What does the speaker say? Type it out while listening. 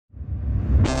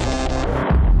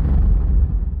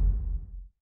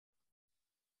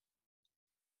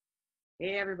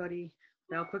Hey everybody,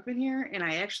 Val Quickman here, and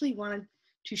I actually wanted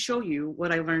to show you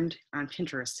what I learned on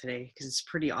Pinterest today because it's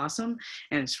pretty awesome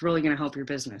and it's really going to help your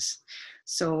business.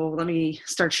 So let me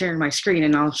start sharing my screen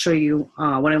and I'll show you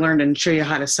what I learned and show you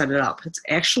how to set it up. It's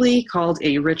actually called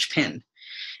a rich pin,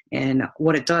 and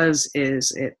what it does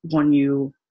is when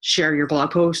you share your blog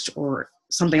post or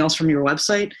something else from your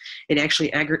website, it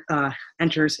actually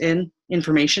enters in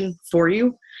information for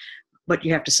you, but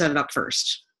you have to set it up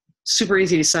first. Super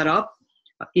easy to set up,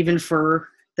 even for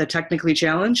the technically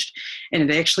challenged, and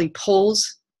it actually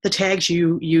pulls the tags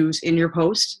you use in your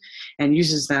post and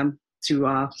uses them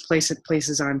to place it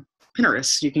places on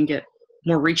Pinterest. So you can get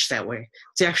more reach that way.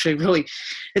 It's actually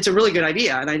it's a really good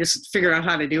idea, and I just figured out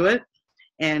how to do it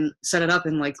and set it up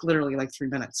in literally 3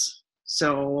 minutes.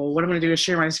 So what I'm going to do is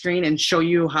share my screen and show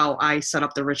you how I set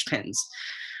up the rich pins.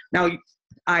 Now,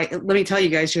 let me tell you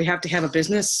guys, you have to have a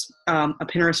business, a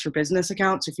Pinterest for Business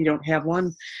account. So if you don't have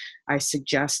one, I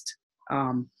suggest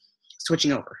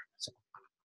switching over.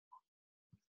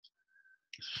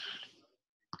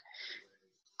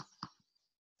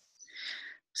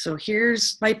 So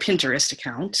here's my Pinterest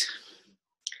account.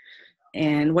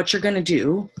 And what you're going to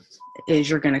do is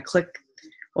you're going to click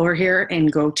over here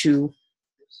and go to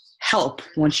Help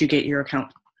once you get your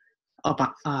account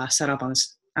up set up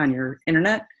on your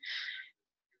internet.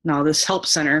 Now this Help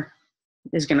Center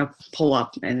is going to pull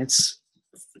up, and it's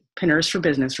Pinterest for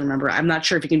Business. Remember, I'm not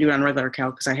sure if you can do it on a regular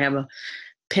account because I have a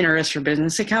Pinterest for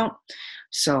Business account.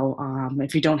 So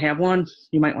if you don't have one,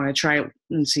 you might want to try it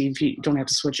and see if you don't have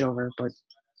to switch over. But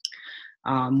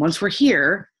once we're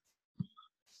here,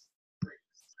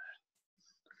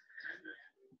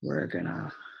 we're going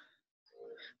to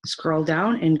scroll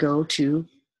down and go to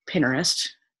Pinterest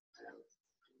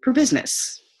for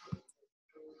Business.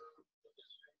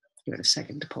 Give it a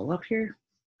second to pull up here.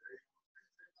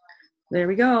 There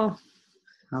we go.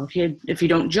 If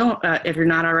you're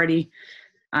not already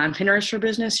on Pinterest for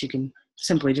Business, you can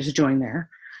simply just join there.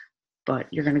 But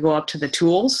you're going to go up to the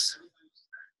tools,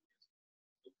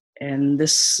 and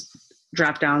this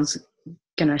drop down's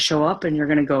going to show up, and you're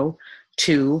going to go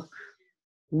to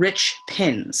rich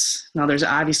pins. Now there's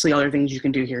obviously other things you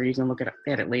can do here. You can look at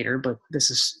it later, but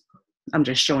I'm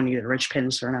just showing you the rich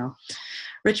pins for now.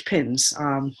 Rich pins.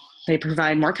 They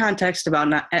provide more context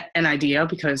about an idea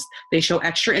because they show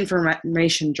extra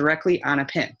information directly on a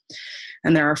pin.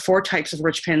 And there are 4 types of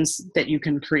rich pins that you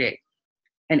can create: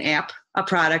 an app, a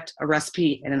product, a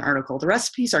recipe, and an article. The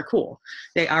recipes are cool.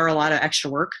 They are a lot of extra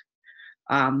work.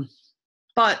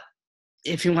 But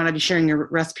if you want to be sharing your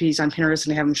recipes on Pinterest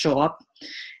and have them show up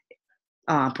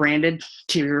branded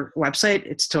to your website,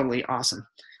 it's totally awesome.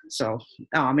 So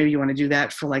maybe you want to do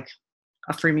that for like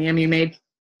a freemium you made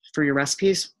for your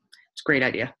recipes. It's a great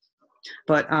idea.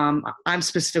 But I'm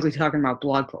specifically talking about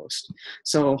blog post.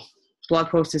 So blog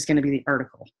post is going to be the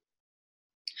article.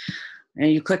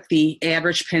 And you click the add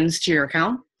rich pins to your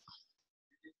account.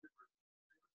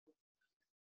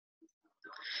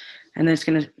 And then it's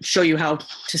going to show you how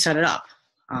to set it up,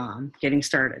 getting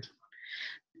started.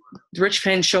 The rich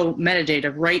pins show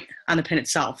metadata right on the pin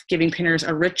itself, giving pinners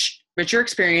a richer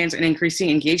experience and increasing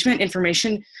engagement.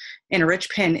 Information in a rich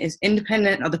pin is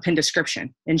independent of the pin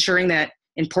description, ensuring that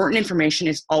important information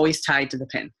is always tied to the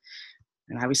pin.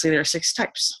 And obviously there are 6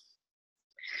 types.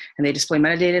 And they display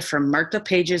metadata from marked up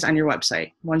pages on your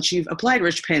website. Once you've applied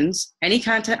rich pins, any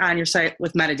content on your site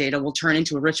with metadata will turn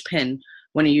into a rich pin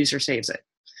when a user saves it.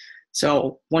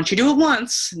 So once you do it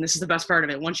once, and this is the best part of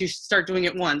it, once you start doing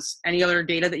it once, any other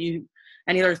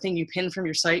thing you pin from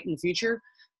your site in the future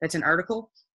that's an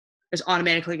article is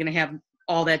automatically going to have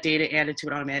all that data added to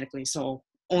it automatically. So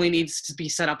only needs to be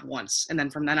set up once, and then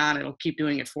from then on it'll keep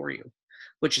doing it for you,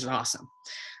 which is awesome.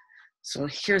 So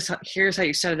here's how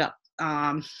you set it up.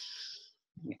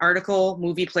 Article,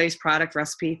 movie, place, product,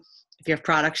 recipe. If you have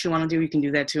products you want to do, you can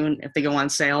do that too. And if they go on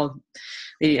sale,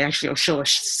 they actually will show a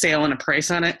sale and a price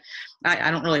on it.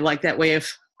 I don't really like that way of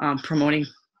promoting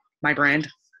my brand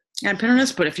on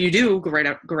Pinterest, but if you do, go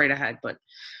right ahead. But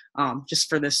just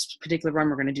for this particular run,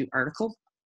 we're going to do article.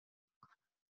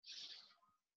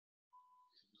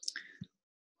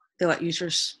 They let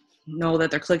users know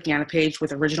that they're clicking on a page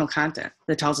with original content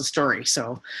that tells a story.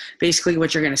 So basically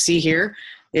what you're going to see here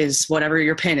is whatever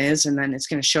your pin is, and then it's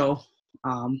going to show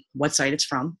what site it's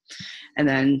from. And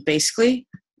then basically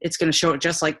it's going to show it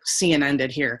just like CNN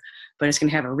did here, but it's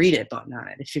going to have a read it button on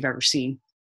it if you've ever seen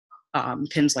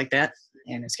pins like that.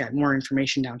 And it's got more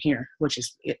information down here, which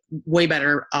is way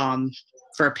better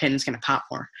for a pin. It's going to pop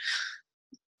more.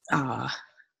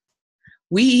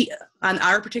 On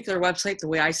our particular website, the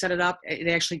way I set it up, it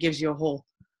actually gives you a whole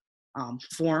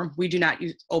form. We do not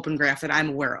use Open Graph that I'm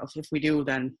aware of. If we do,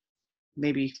 then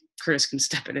maybe Chris can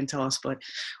step in and tell us, but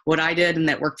what I did and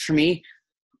that worked for me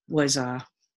was,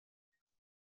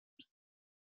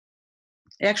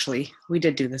 actually, we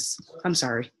did do this. I'm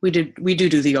sorry. We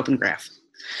do the open graph.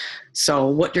 So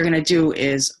what you're going to do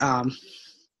is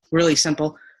really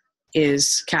simple,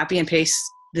 is copy and paste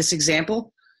this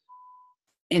example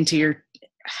into your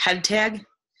head tag,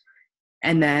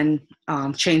 and then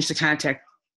change the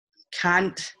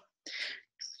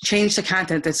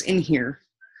content that's in here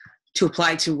to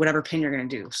apply to whatever pin you're going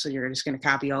to do. So you're just going to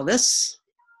copy all this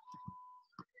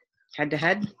head to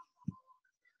head,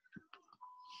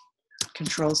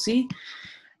 Control C,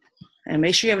 and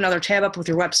make sure you have another tab up with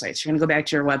your website. So you're going to go back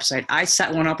to your website. I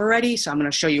set one up already, so I'm going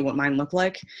to show you what mine looked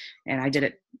like, and I did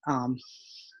it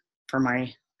for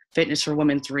my Fitness for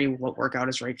Women 3, What Workout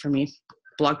is Right for Me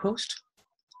blog post.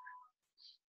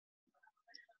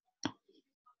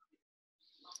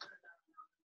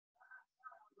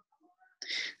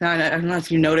 Now, I don't know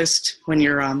if you noticed when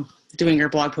you're doing your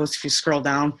blog post, if you scroll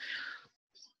down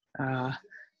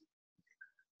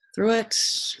through it,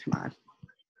 come on.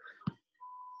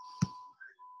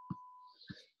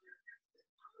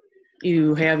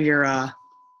 You have your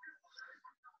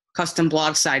custom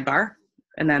blog sidebar,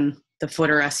 and then the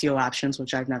footer SEO options,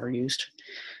 which I've never used.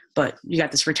 But you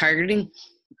got this retargeting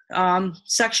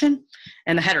section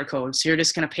and the header code. So you're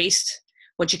just going to paste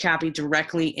what you copied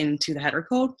directly into the header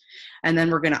code, and then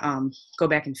we're going to go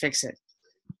back and fix it.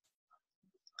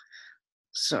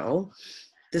 So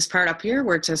this part up here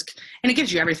where it says, and it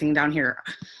gives you everything down here.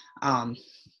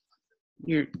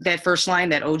 That first line,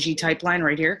 that OG type line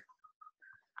right here,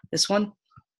 this one,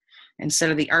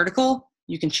 instead of the article,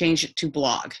 you can change it to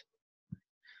blog.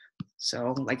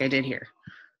 So like I did here,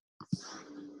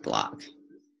 blog.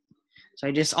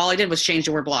 So all I did was change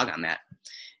the word blog on that.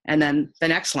 And then the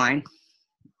next line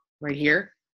right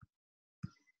here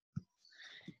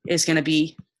is going to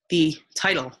be the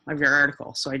title of your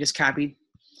article. So I just copied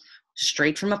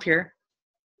straight from up here,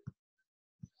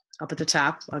 up at the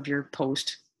top of your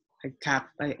post. I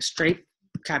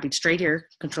copied straight here,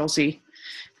 Control C,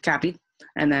 copied,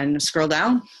 and then scroll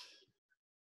down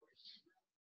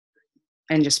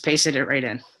and just pasted it right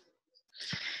in.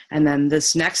 And then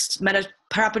this next meta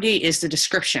property is the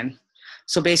description.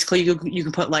 So basically you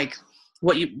can put like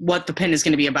what the pin is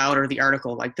going to be about, or the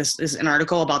article. Like this is an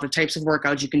article about the types of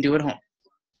workouts you can do at home,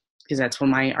 because that's what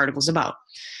my article's about.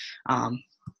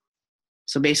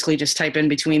 So basically just type in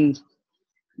between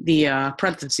the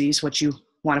parentheses what you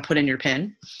want to put in your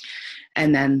pin.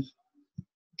 And then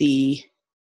the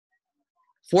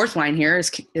fourth line here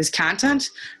is content.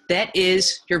 That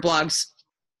is your blog's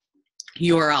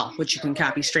URL, which you can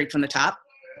copy straight from the top.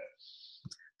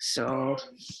 So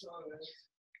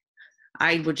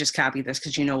I would just copy this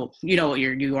because you know what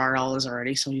your URL is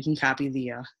already, so you can copy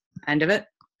the end of it.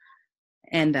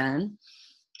 And then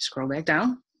scroll back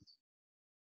down.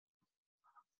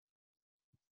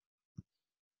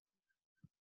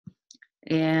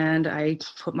 And I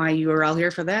put my URL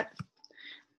here for that.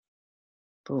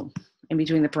 Boom. In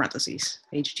between the parentheses.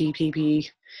 http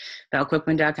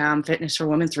valquickman.com Fitness for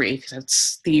Women 3, because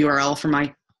that's the URL for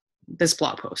this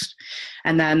blog post.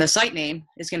 And then the site name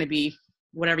is going to be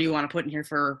whatever you want to put in here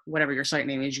for whatever your site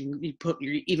name is. You put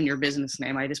even your business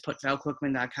name. I just put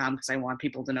valquickman.com because I want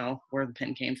people to know where the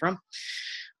pin came from.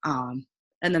 And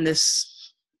then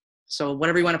so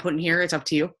whatever you want to put in here, it's up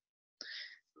to you.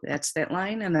 That's that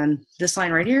line. And then this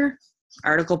line right here,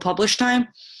 article publish time.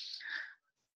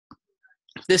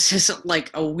 This is like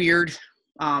a weird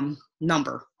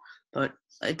number, but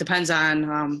it depends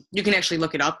on, you can actually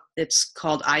look it up. It's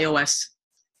called iOS,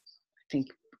 I think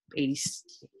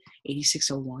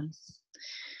 8601.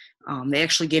 They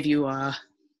actually give you, if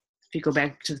you go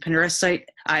back to the Pinterest site,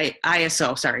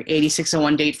 ISO,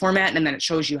 8601 date format, and then it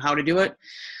shows you how to do it.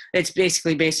 It's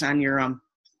basically based on your,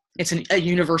 it's a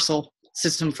universal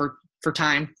system for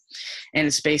time, and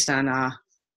it's based on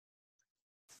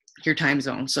your time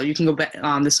zone. So you can go back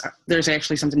there's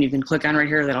actually something you can click on right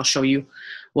here that'll show you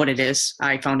what it is.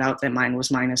 I found out that mine was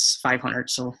minus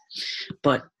 500. So,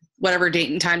 but whatever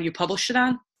date and time you published it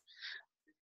on,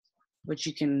 which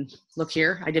you can look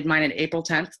here. I did mine at April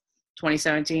 10th,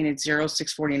 2017 at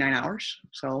 0649 hours.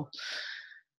 So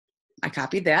I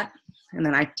copied that, and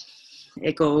then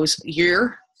it goes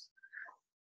year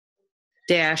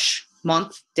dash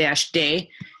month dash day,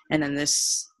 and then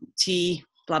this T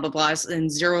blah blah blah,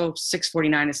 and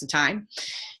 0649 is the time.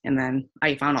 And then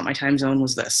I found out my time zone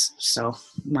was this, so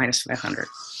minus 500.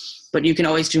 But you can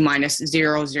always do minus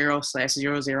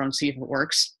 00/00 and see if it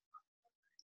works.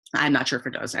 I'm not sure if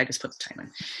it does. I just put the time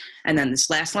in. And then this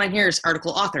last line here is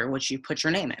article author, which you put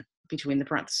your name in between the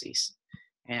parentheses.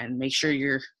 and make sure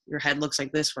your head looks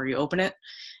like this where you open it,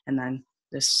 and then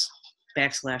this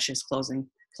backslash is closing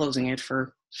it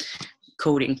for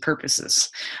coding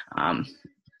purposes.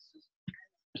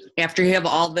 After you have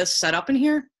all this set up in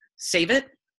here, save it.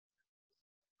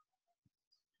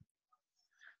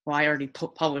 Well, I already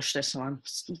published this, so I'm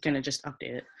going to just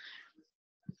update it.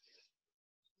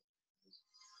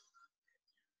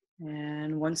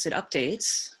 And once it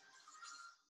updates,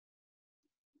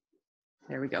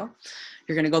 there we go.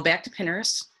 You're going to go back to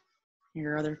Pinterest,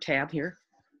 your other tab here,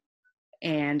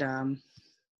 and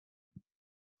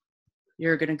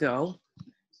you're going to go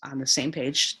on the same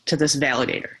page to this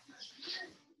validator.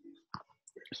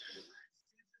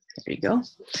 There you go.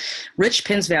 Rich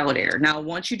Pins Validator. Now,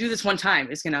 once you do this one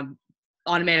time, it's going to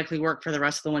automatically work for the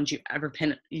rest of the ones you ever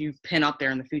pin up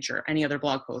there in the future. Any other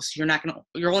blog posts, you're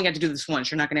only going to do this once.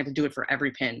 You're not going to have to do it for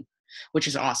every pin, which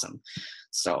is awesome.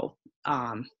 So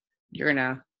what you're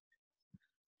going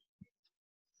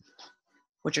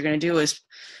to do is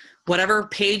whatever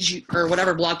page or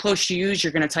whatever blog post you use,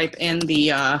 you're going to type in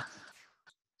the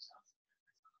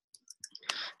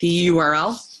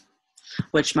URL,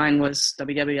 which mine was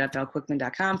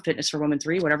www.valquickman.com, fitness for women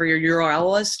 3, whatever your URL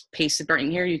was, paste it right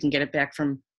in here. You can get it back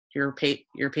from your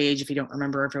page if you don't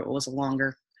remember if it was a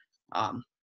longer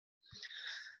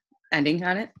ending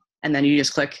on it. And then you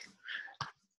just click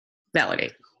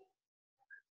validate.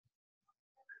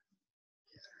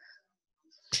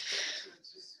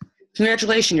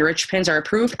 Congratulations, your rich pins are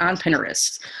approved on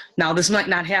Pinterest. Now, this might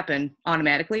not happen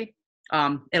automatically.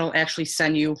 It'll actually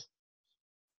send you,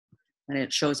 and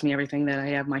it shows me everything that I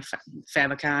have, my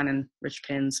favicon and rich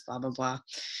pins, blah, blah, blah.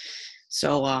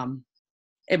 So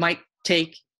it might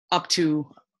take up to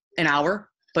an hour,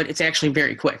 but it's actually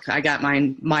very quick. I got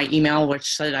my email,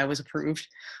 which said I was approved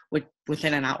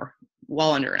within an hour,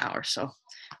 well under an hour. So,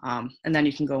 and then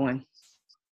you can go in,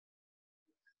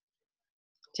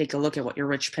 take a look at what your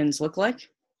rich pins look like.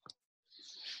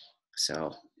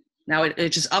 So now it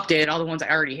just updated all the ones I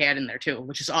already had in there too,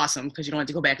 which is awesome because you don't have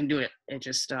to go back and do it. It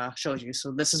just shows you.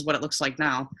 So this is what it looks like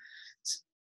now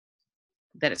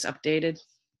that it's updated.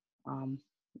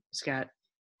 It's got,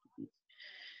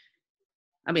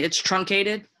 I mean, it's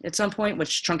truncated at some point,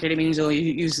 which truncated means it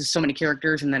uses so many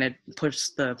characters and then it puts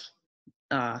the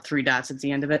 3 dots at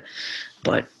the end of it.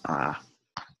 But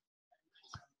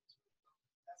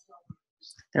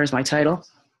there's my title.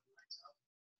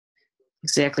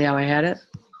 Exactly how I had it.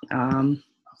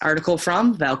 Article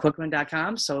from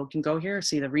valquickman.com. So you can go here,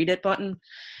 see the read it button,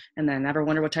 and then ever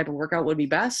wonder what type of workout would be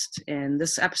best. In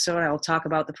this episode, I'll talk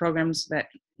about the programs that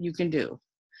you can do.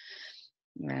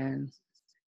 And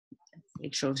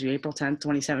it shows you April 10th,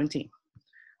 2017.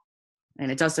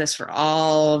 And it does this for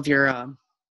all of your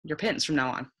pins from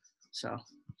now on. So,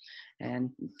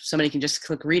 and somebody can just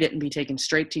click read it and be taken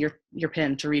straight to your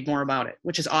pin to read more about it,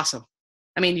 which is awesome.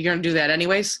 I mean, you're going to do that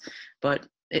anyways, but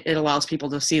it allows people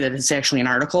to see that it's actually an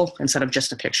article instead of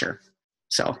just a picture.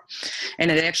 So,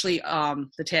 and it actually,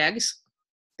 the tags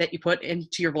that you put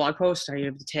into your blog post, you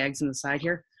have the tags on the side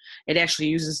here, it actually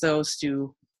uses those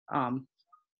to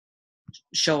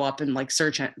show up in like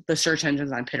the search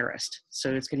engines on Pinterest.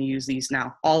 So it's going to use these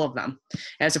now, all of them,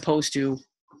 as opposed to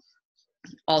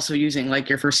also using like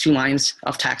your first 2 lines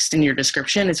of text in your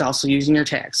description. It's also using your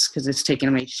tags because it's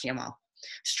taking them HTML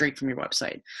straight from your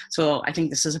website. So I think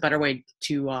this is a better way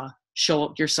to show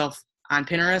up yourself on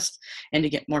Pinterest and to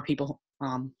get more people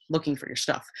looking for your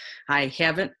stuff. I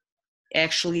haven't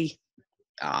actually,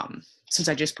 since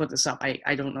I just put this up,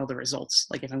 I don't know the results,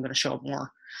 like if I'm going to show up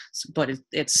more, but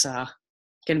it's going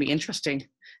to be interesting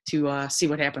to see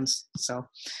what happens. So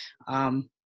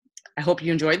I hope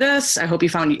you enjoyed this. I hope you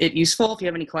found it useful. If you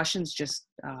have any questions, just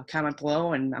comment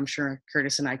below, and I'm sure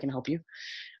Curtis and I can help you.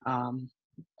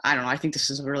 I don't know. I think this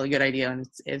is a really good idea, and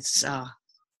it's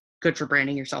good for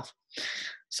branding yourself.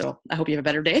 So I hope you have a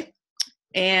better day,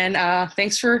 and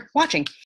thanks for watching.